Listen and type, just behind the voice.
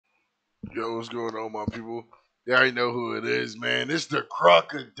Yo, what's going on, my people? You already know who it is, man. It's the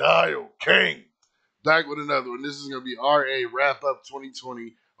Crocodile King. Back with another one. This is going to be RA Wrap Up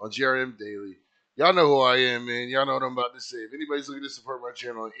 2020 on GRM Daily. Y'all know who I am, man. Y'all know what I'm about to say. If anybody's looking to support my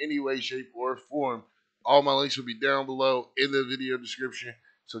channel in any way, shape, or form, all my links will be down below in the video description.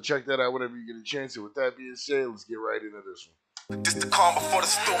 So check that out whenever you get a chance. And with that being said, let's get right into this one. This the calm before the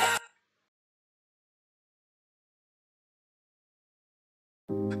storm.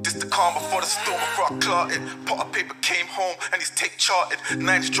 This the calm before the storm. Before I clotted, pot of paper came home and his tape charted.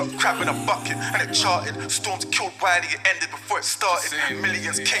 Nines dropped crap in a bucket and it charted. Storms killed Wiley, it ended before it started.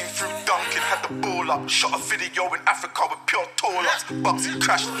 Millions came through Duncan, had the ball up. Shot a video in Africa with pure tall ups. Bugsy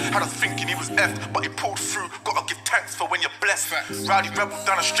crashed, had us thinking he was effed, but he pulled through. Gotta give thanks for when you're blessed. Rowdy rebel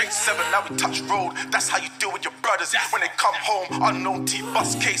down a straight 7, now we touch road. That's how you deal with your brothers. When they come home, unknown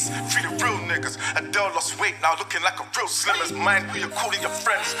T-bus case. Free the real niggas. Adele lost weight, now looking like a real slimmers. Mind who you're calling your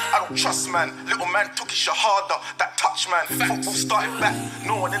friends. I don't trust, man. Little man took his shahada. That touch, man. Football started back.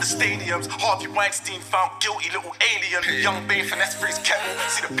 No one in the stadiums. Harvey Weinstein found guilty. Little alien. Young Bane finesse for his kettle.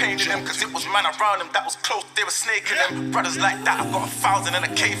 See the pain in them, cause it was man around them that was close. They were snaking them. Brothers like that, I got 1,000 and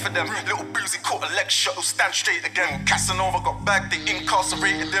a K for them. Little Boozy caught a leg shot, who'll stand straight again. Casanova got bagged, they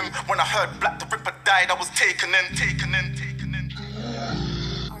incarcerated him. When I heard Black the Ripper died, I was taken in.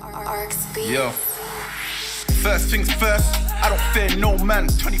 Yo. First things first, I don't fear no man.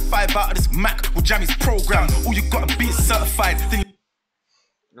 25 out of this Mac will jam his program. All you gotta be is certified. Then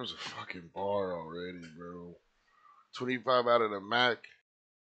There's a fucking bar already, bro. 25 out of the Mac.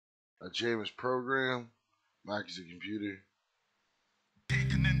 A James program. Mac is a computer.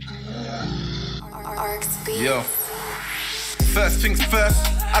 Yo. First things first,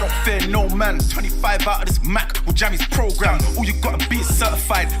 I don't fear no man. 25 out of this Mac will jam his program. All you gotta be is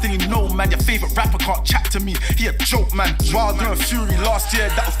certified. Then you know, man, your favorite rapper can't chat to me. He a joke, man. Wilder and Fury last year,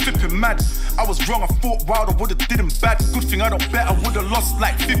 that was flipping mad. I was wrong, I thought Wilder would've did him bad. Good thing I don't bet I would've lost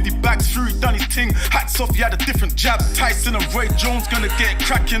like 50 bags. Fury done his thing, hats off, he had a different jab. Tyson and Roy Jones gonna get it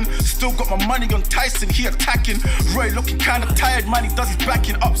cracking. Still got my money on Tyson, he attacking. Roy looking kinda tired, man, he does his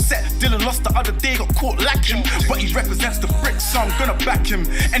backing. Upset, Dylan lost the other day, got caught lacking. But he represents the bricks, so I'm gonna back him.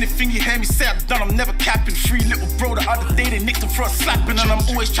 Anything you hear me say I've done, I'm never capping. Free little bro the other day, they nicked him for a slapping. And I'm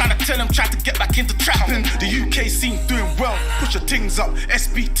always trying to tell him, trying to get back into trapping. The UK scene doing well, push your things up.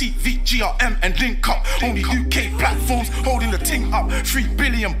 SBTV, GRM and Link Up. Only UK platforms holding the ting up. 3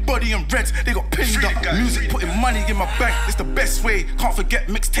 billion body and reds, they got pinned up. Music putting money in my bank, it's the best way. Can't forget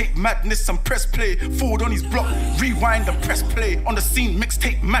mixtape madness and press play. Forward on his block, rewind and press play. On the scene,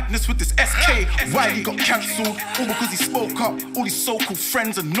 mixtape madness with this SK. Wiley got cancelled, all because he spoke up. All his so-called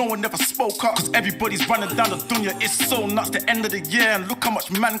friends and no one never spoke up. Cause everybody's running down the dunya, it's so nuts. The end of the year and look how much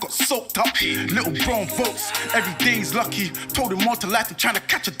man got soaked up. Little bro votes, every day's lucky. Told him more to life than trying to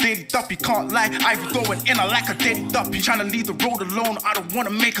catch a daily duppy. Can't lie, I be going in, I like a daily duppy. Trying to leave the road alone, I don't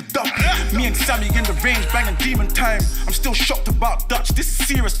wanna make a duppy. Me and Sammy in the range, banging demon time. I'm still shocked about Dutch, this is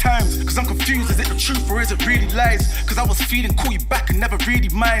serious times. Cause I'm confused, is it the truth or is it really lies? Cause I was feeling call you back and never really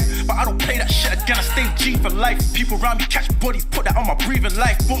mind. But I don't play that shit again, I stay G for life. People around me catch bodies, put that on my breathing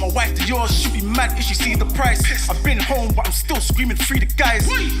life. Bought my wife to yours, she'll be mad if she sees the price. I've been home, but I'm still screaming free the guys.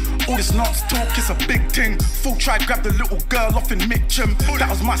 All this nonsense talk, it's a big thing. Full try grab the little girl off in mid-gym. That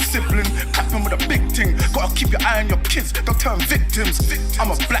was my sibling, clapping with a big thing. Gotta keep your eye on your kids, don't turn victims.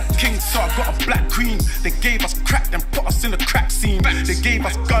 I'm a black king, so I got a black queen. They gave us crack, then put us in the crack scene. They gave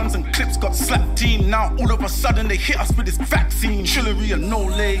us guns and clips, got slapped team. Now all of a sudden they hit us with this vaccine. Trillery and no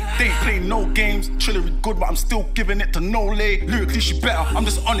lay, they ain't play no games. Trillery good, but I'm still giving it to no lay. Lyrically she better, I'm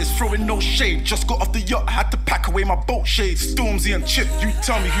just honest, throwing no shade. Just got off the yacht, I had to pack away my boat shades. Stormzy and Chip, you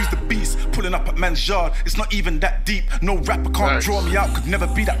tell me who's the beast. Pulling up at man's yard, it's not even that deep. No rapper can't draw me out, could never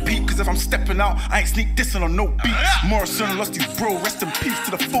be that peak. Cause if I'm stepping out, I ain't sneak dissing on no beats. Morrison lost his bro, rest in peace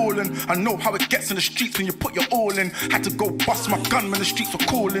to the fallen. I know how it gets in the streets when you put your all in. Had to go bust my gun when the streets were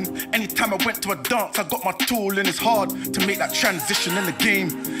calling. Anytime I went to a dance, I got my tool in. It's hard to make that transition in the game.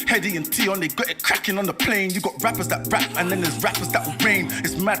 Heady and Tion, they got it cracking on the plane. You got rappers that rap and then there's rappers that will rain.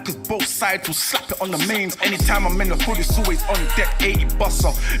 It's mad cause both sides will slap it on the mains. Anytime I'm in the hood, it's always on deck, 80 buster.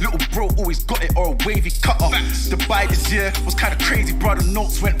 Little bro always got it or a wavy cutter. Dubai this year was kinda crazy, brother.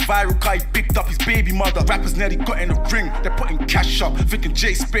 Notes went viral, cause he bigged up his baby mother. Rappers nearly got in the ring, they're putting cash up. Thinking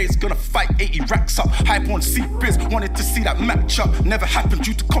J Spade's gonna fight 80 racks up. Hype on C-Biz, wanted to see that matchup. Never happened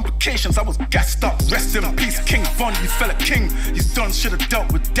due to complications, I was gassed up. Rest in peace, King Von, you fella king. He's done, should've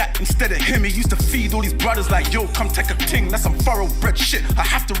dealt with that instead of him. He used to feed all these brothers like, yo, come take a ting. That's some thoroughbred shit, I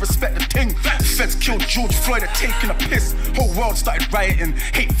have to respect the thing. Feds killed George Floyd, they're taking a piss. Whole world started rioting,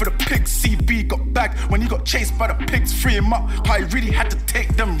 hate for the pigs. CB got bagged when he got chased by the pigs. Free him up, how he really had to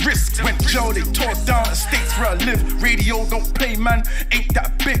take them risks. Went jail, they tore down the states where I live. Radio don't play, man, ain't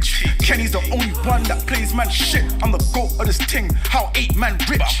that bitch. Kenny's the only one that plays, man, shit. I'm the GOAT of this thing, how 8 man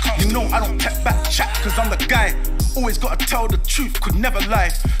rich. You know I don't take back chat, cause I'm the guy. Always gotta tell the truth, could never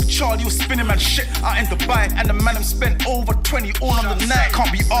lie. Charlie was spinning, man, shit out in Dubai. And the man him spent over 20 all on the night.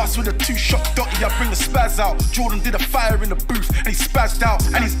 Can't be arsed with a 2-shot dotty, I bring the spaz out. Jordan did a fire in the booth and he spazzed out.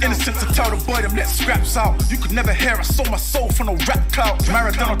 And he's innocent to tell the boy them let scraps out. You could never hear I sold my soul for no rap clout.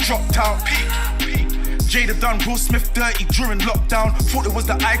 Maradona dropped out. Jada done Will Smith dirty during lockdown. Thought it was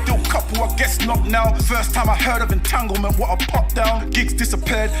the ideal couple, I guess not now. First time I heard of entanglement, what a pop down. Gigs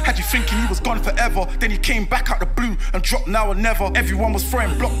disappeared, had you thinking he was gone forever. Then he came back out the blue and dropped now or never. Everyone was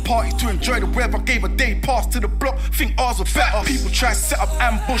throwing block parties to enjoy the weather. Gave a day pass to the block, think ours were better. People try to set up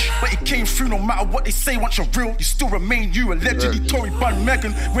ambush, but he came through. No matter what they say, once you're real, you still remain you. Allegedly Tory bun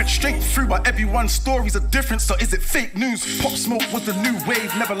Megan went straight through, but everyone's stories are different, so is it fake news? Pop Smoke was the new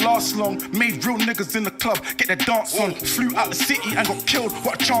wave, never lasts long. Made real niggas in the club get their dance on. Flew out the city and got killed,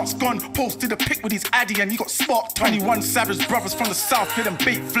 what a chance gone. Posted a pic with his addy and he got sparked. 21 savage brothers from the south hit them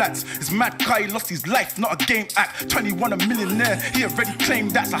bait flats. His mad guy lost his life, not a game act. 21 a millionaire, he already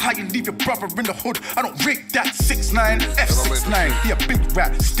claimed that. So how you leave your brother in the hood? I don't rate that. 6'9", F69, he a big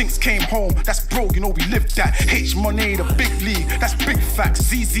rat. Stinks came home, that's bro, you know we lived that. H Money, the big league, that's big facts.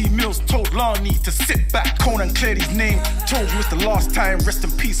 ZZ Mills told Lani to sit back. Conan cleared his name, told you it's the last time. Rest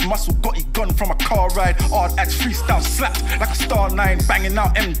in peace, Muscle got he gun from a car ride. Hard as freestyle slapped like a star 9. Banging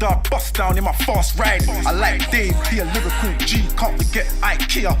out M-Dog, bust down in my fast ride. I like Dave, he a lyrical G. Can't forget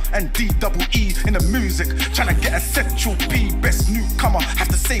IKEA and D-double-E in the music. Tryna get a Central P, best newcomer, have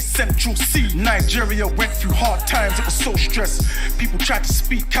to say Central C. Nigeria went through hard times, it was so stressed. People tried to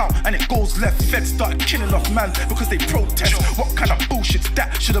speak out and it goes left. Feds started killing off man because they protest. What kind of bullshit's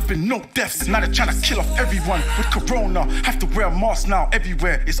that? Should have been no deaths. Now they're trying to kill off everyone with corona. Have to wear a mask now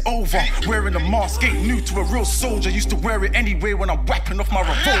everywhere, it's over. Wearing a mask ain't new to a real soldier. Used to wear it anyway when I'm whacking off my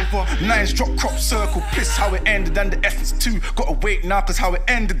revolver. Nines drop crop circle, piss how it ended. And the essence too, gotta wait now cause how it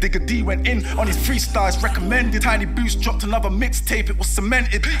ended. Digga D went in on his freestyles, recommended. Tiny Boost dropped another mixtape, it was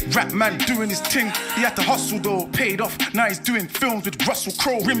cemented. Rap man doing his thing, he had to hustle though, paid off. Now he's doing films with Russell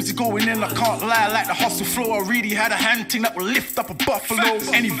Crowe. Rimsy going in, I can't lie, like the hustle flow. I really had a hand thing that would lift up a buffalo.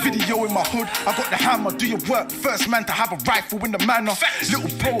 Any video in my hood, I got the hammer, do your work. First man to have a rifle in the manor. Little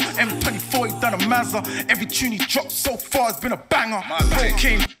bro, M24, he done a Mazza. Every tune he dropped so far has been a banger.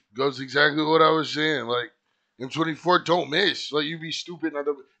 Came Goes exactly what I was saying. Like, M24 don't miss. Like, you be stupid not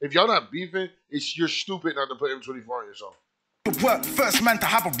to. If y'all not beefing, you're stupid not to put M24 on your song. work, first man to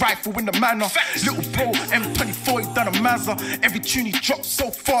have a rifle in the manor. Little bro, M24, he done a Mazza. Every tune he dropped so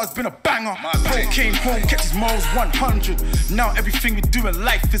far has been a banger. Bro came home, kept his morals 100. Now everything we do in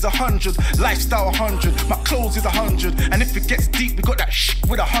life is 100. Lifestyle 100, my clothes is 100. And if it gets deep, we got that shit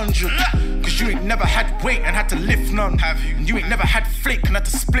with 100. Cause you ain't never had weight and had to lift none. Have you? And you ain't never had flake and had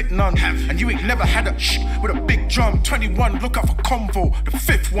to split none. Have you? And you ain't never had a with a big drum. 21, look out for Convo, the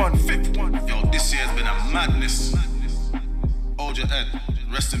fifth one. Yo, this year's been a madness. Hold your head.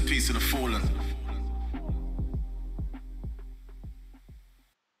 Rest in peace to the fallen.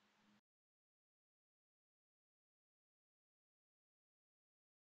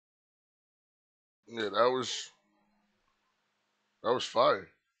 Yeah, that was fire.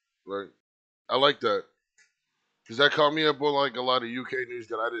 Like, I like that. Because that caught me up on like a lot of UK news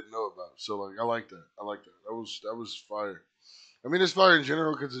that I didn't know about. So like, I like that. That was fire. I mean, it's fire in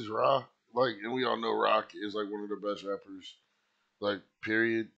general because it's Rock. Like, and we all know Rock is like one of the best rappers. Like,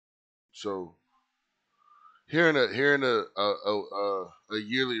 period. So hearing a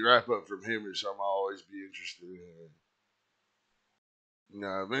yearly wrap up from him is something I'll always be interested in.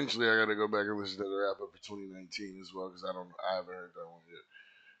 Now, eventually I gotta go back and listen to the wrap up for 2019 as well because I haven't heard that one yet.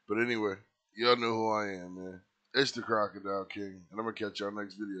 But anyway, y'all know who I am, man. It's the Crocodile King, and I'm gonna catch y'all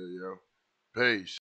next video, yo. Peace.